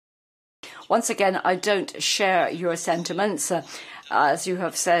once again, I don't share your sentiments. As you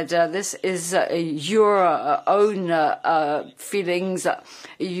have said, this is your own feelings.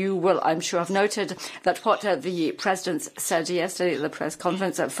 You will, I'm sure, have noted that what the President said yesterday at the press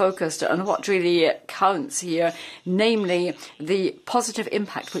conference focused on what really counts here, namely the positive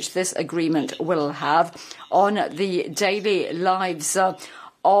impact which this agreement will have on the daily lives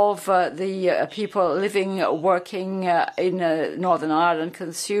of the people living, working in Northern Ireland,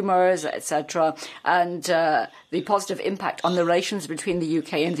 consumers, etc., and the positive impact on the relations between the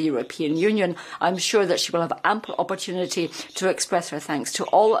UK and the European Union. I'm sure that she will have ample opportunity to express her thanks to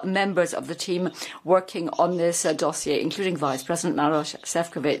all members of the team working on this dossier, including Vice President Maroš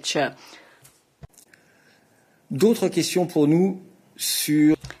Šefčovič. D'autres questions pour nous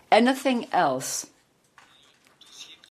sur... Anything else